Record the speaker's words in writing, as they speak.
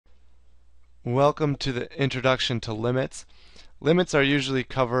Welcome to the introduction to limits. Limits are usually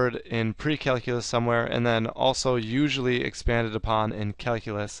covered in pre-calculus somewhere and then also usually expanded upon in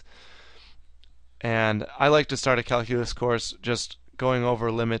calculus. And I like to start a calculus course just going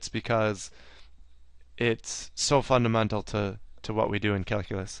over limits because it's so fundamental to what we do in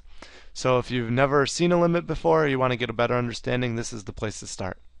calculus. So if you've never seen a limit before or you want to get a better understanding, this is the place to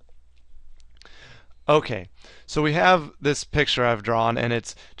start. Okay, so we have this picture I've drawn, and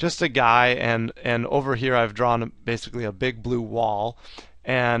it's just a guy, and over here I've drawn basically a big blue wall,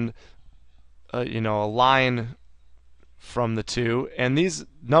 and a line from the two, and these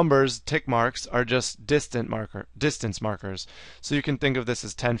numbers, tick marks, are just distance markers. So you can think of this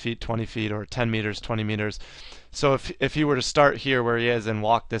as 10 feet, 20 feet, or 10 meters, 20 meters. So if he were to start here where he is and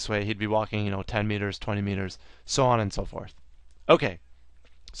walk this way, he'd be walking, 10 meters, 20 meters, so on and so forth. Okay.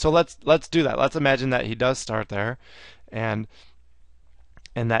 So let's do that. Let's imagine that he does start there, and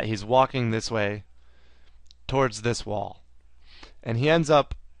that he's walking this way towards this wall, and he ends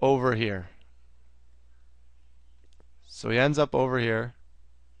up over here. So he ends up over here,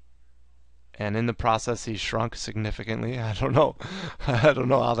 and in the process he shrunk significantly. I don't know, I don't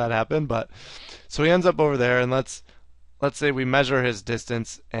know how that happened, but so he ends up over there, and let's say we measure his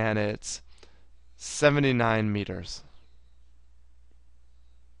distance, and it's 79 meters.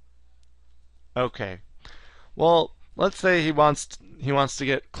 Okay. Well, let's say he wants to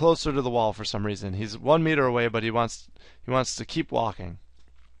get closer to the wall for some reason. He's 1 meter away, but he wants to keep walking.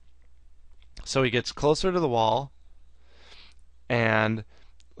 So he gets closer to the wall, and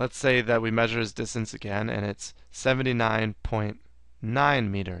let's say that we measure his distance again, and it's 79.9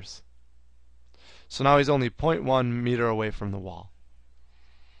 meters. So now he's only 0.1 meter away from the wall.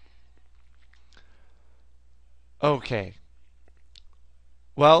 Okay.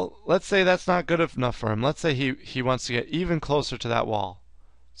 Well, let's say that's not good enough for him. Let's say he wants to get even closer to that wall.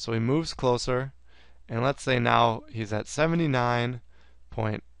 So he moves closer, and let's say now he's at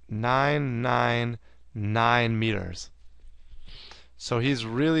 79.999 meters. So he's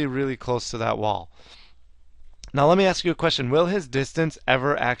really, really close to that wall. Now let me ask you a question. Will his distance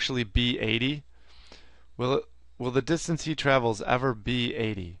ever actually be 80? Will the distance he travels ever be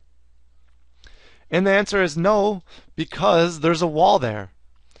 80? And the answer is no, because there's a wall there.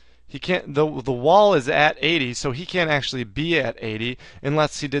 He can't. The wall is at 80, so he can't actually be at 80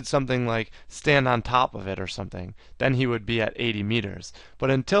 unless he did something like stand on top of it or something. Then he would be at 80 meters.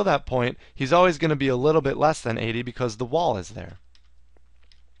 But until that point, he's always going to be a little bit less than 80 because the wall is there.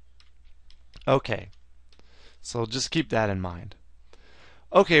 Okay, so just keep that in mind.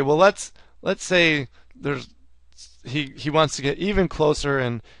 Okay, well let's say he wants to get even closer,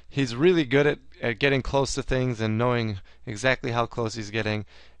 and he's really good at getting close to things and knowing exactly how close he's getting,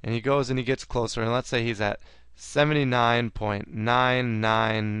 and he goes and he gets closer, and let's say he's at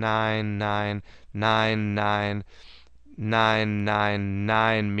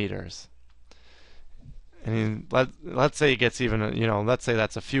 79.999999999 meters. And let's say he gets even, let's say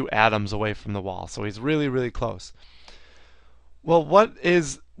that's a few atoms away from the wall, so he's really, really close. Well, what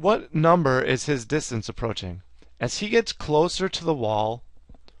number is his distance approaching? As he gets closer to the wall,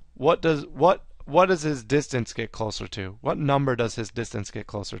 what does his distance get closer to? What number does his distance get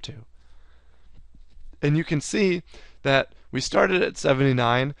closer to? And you can see that we started at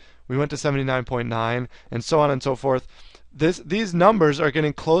 79, we went to 79.9, and so on and so forth. These numbers are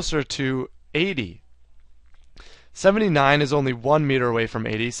getting closer to 80. 79 is only 1 meter away from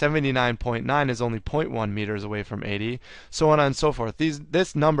 80. 79.9 is only 0.1 meters away from 80. So on and so forth.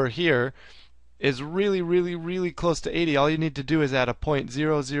 This number here is really, really, really close to 80. All you need to do is add a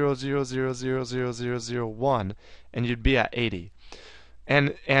 0.000000001, and you'd be at 80.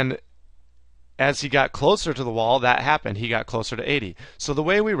 And as he got closer to the wall, that happened. He got closer to 80. So the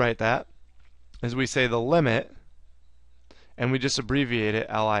way we write that is we say the limit, and we just abbreviate it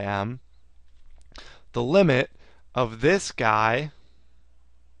LIM. The limit of this guy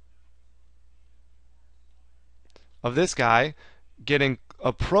approaching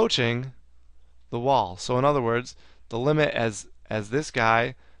the wall. So in other words, the limit as this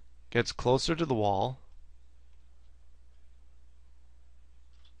guy gets closer to the wall,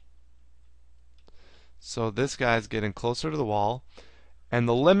 so this guy's getting closer to the wall, and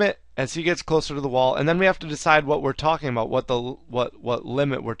the limit as he gets closer to the wall, and then we have to decide what we're talking about, what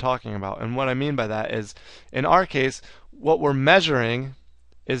limit we're talking about. And what I mean by that is, in our case, what we're measuring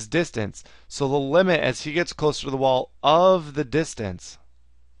is distance. So the limit as he gets closer to the wall of the distance.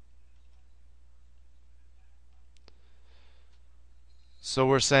 So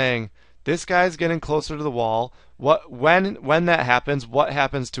we're saying this guy's getting closer to the wall. When that happens, what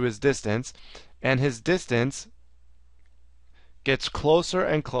happens to his distance? And his distance gets closer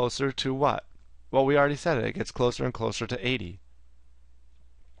and closer to what? well, we already said it. It gets closer and closer to 80.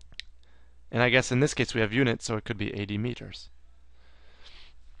 And I guess in this case we have units, so it could be 80 meters.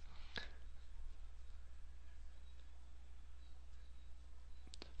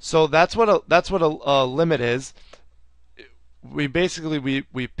 So that's what a limit is. We basically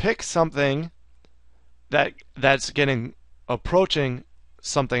we pick something that's getting approaching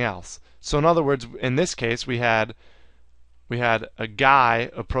something else. So in other words, in this case we had a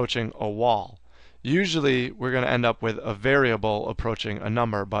guy approaching a wall. Usually we're going to end up with a variable approaching a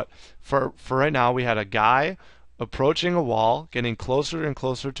number, but for right now we had a guy approaching a wall, getting closer and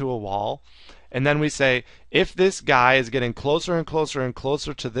closer to a wall, and then we say if this guy is getting closer and closer and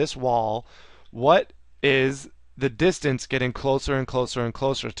closer to this wall, what is the distance getting closer and closer and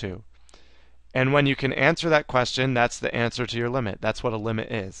closer to? And when you can answer that question, that's the answer to your limit. That's what a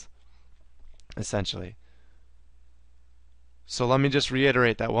limit is, essentially. So let me just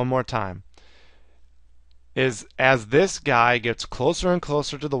reiterate that one more time. Is as this guy gets closer and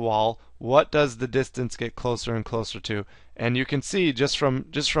closer to the wall, what does the distance get closer and closer to? And you can see just from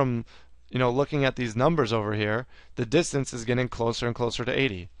looking at these numbers over here, the distance is getting closer and closer to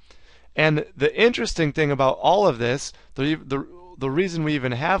 80. And the interesting thing about all of this, the reason we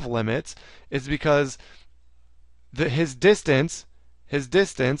even have limits is because his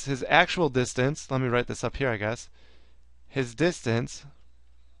actual distance, let me write this up here, I guess. His distance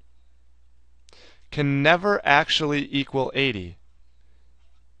can never actually equal 80.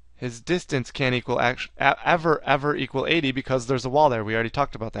 His distance can't ever equal 80 because there's a wall there. We already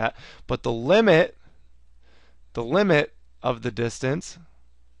talked about that. But the limit of the distance,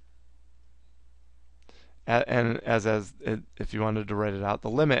 and if you wanted to write it out, the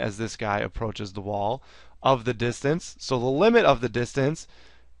limit as this guy approaches the wall of the distance. So the limit of the distance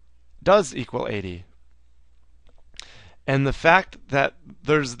does equal 80. And the fact that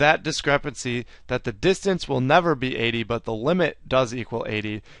there's that discrepancy, that the distance will never be 80, but the limit does equal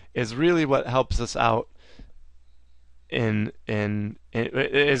 80, is really what helps us out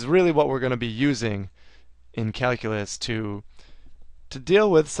is really what we're going to be using in calculus to deal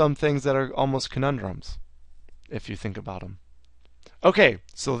with some things that are almost conundrums, if you think about them. Okay,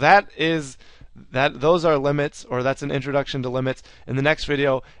 so those are limits, or that's an introduction to limits. In the next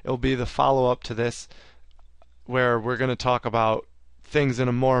video, it will be the follow-up to this, where we're going to talk about things in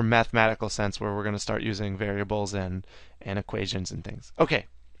a more mathematical sense, where we're going to start using variables and equations and things. Okay,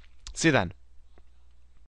 see you then.